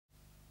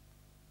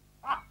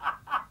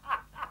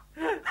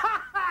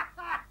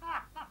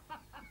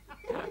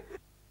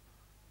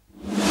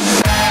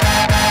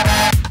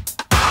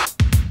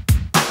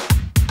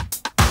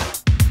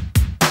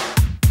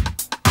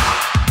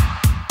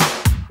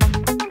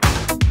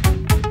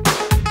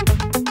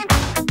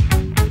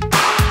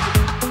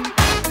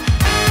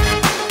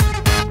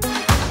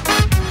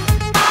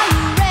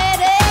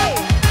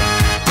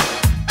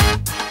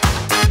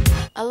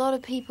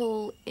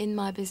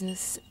my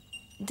business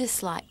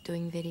dislike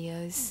doing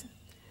videos.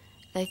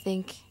 They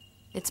think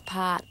it's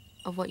part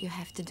of what you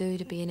have to do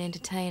to be an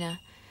entertainer.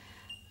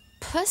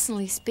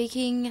 Personally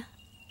speaking,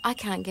 I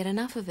can't get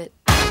enough of it.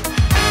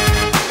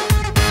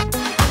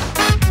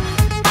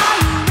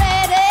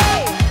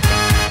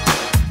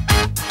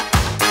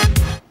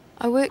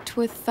 I worked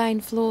with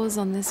Fane Floors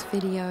on this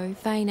video.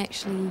 Fane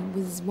actually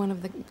was one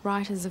of the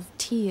writers of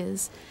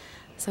Tears,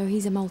 so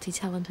he's a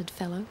multi-talented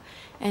fellow,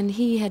 and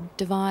he had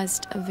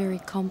devised a very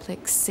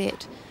complex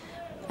set,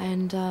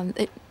 and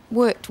it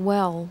worked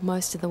well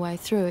most of the way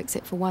through,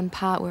 except for one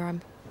part where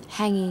I'm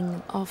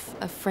hanging off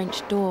a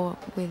French door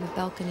where the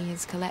balcony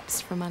has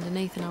collapsed from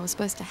underneath, and I was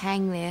supposed to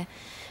hang there,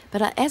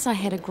 but as I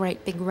had a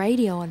great big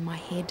radio on my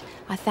head,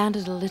 I found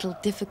it a little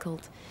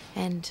difficult,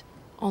 and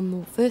on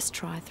the first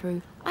try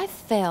through, I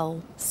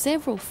fell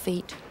several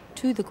feet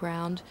to the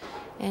ground,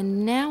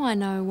 and now I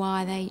know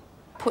why they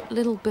put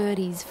little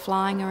birdies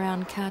flying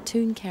around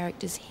cartoon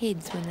characters'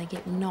 heads when they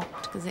get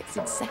knocked, because that's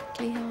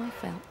exactly how I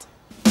felt.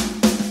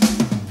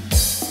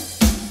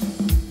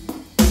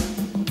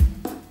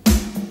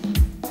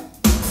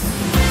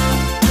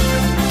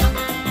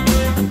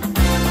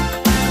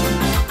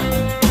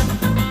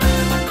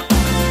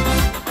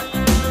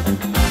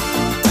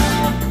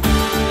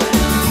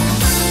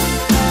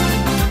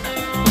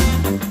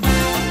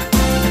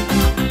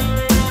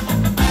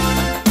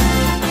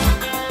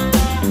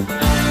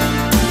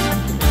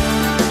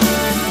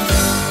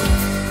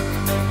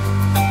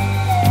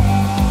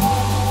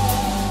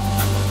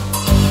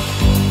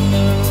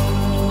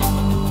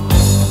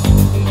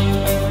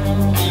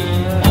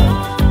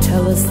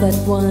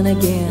 That one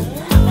again,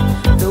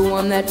 the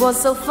one that was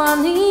so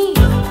funny.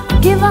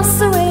 Give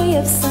us a ray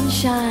of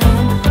sunshine.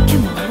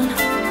 Come on,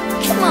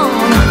 come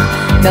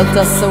on. Melt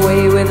us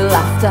away with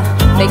laughter.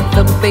 Make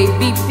the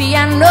baby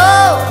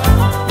piano.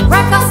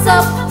 Rock us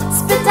up,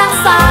 spit our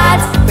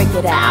sides, break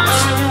it out.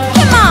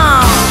 Come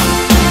on.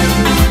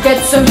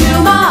 Get some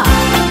humor.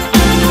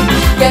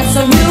 Get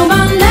some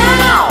humor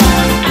now.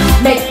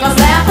 Make us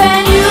laugh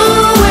and you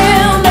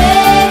will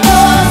make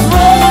us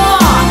roar.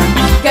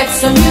 Get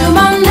some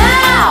humor now.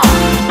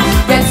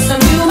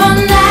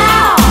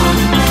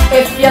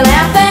 You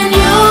laugh and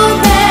you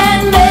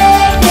can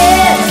make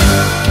it.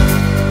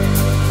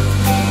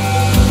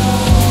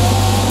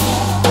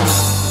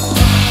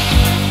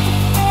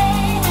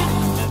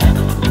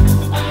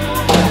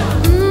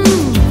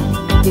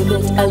 Give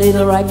it a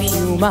little ripe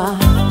humor.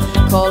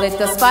 Call it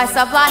the spice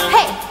of life.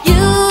 Hey,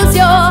 use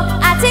your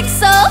Attic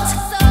salt.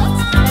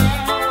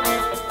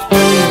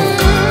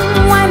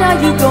 When are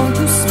you going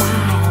to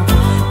smile?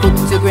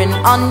 Put a grin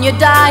on your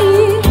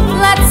die.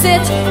 That's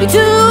it, you're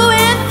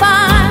doing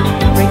fine.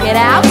 Break it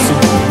out,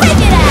 break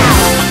it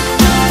out.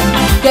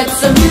 Get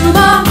some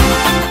humor,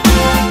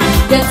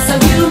 get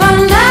some humor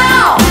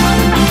now.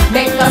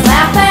 Make us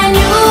laugh and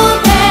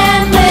you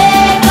can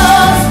make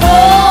us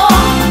roar.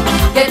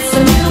 Get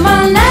some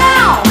humor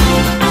now,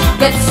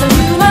 get some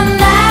humor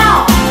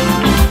now.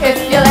 If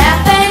you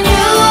laugh then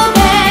you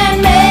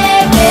can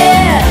make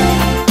it.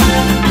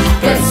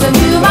 Get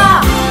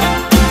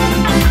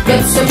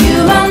some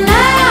humor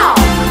now.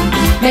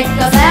 Make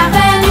us laugh.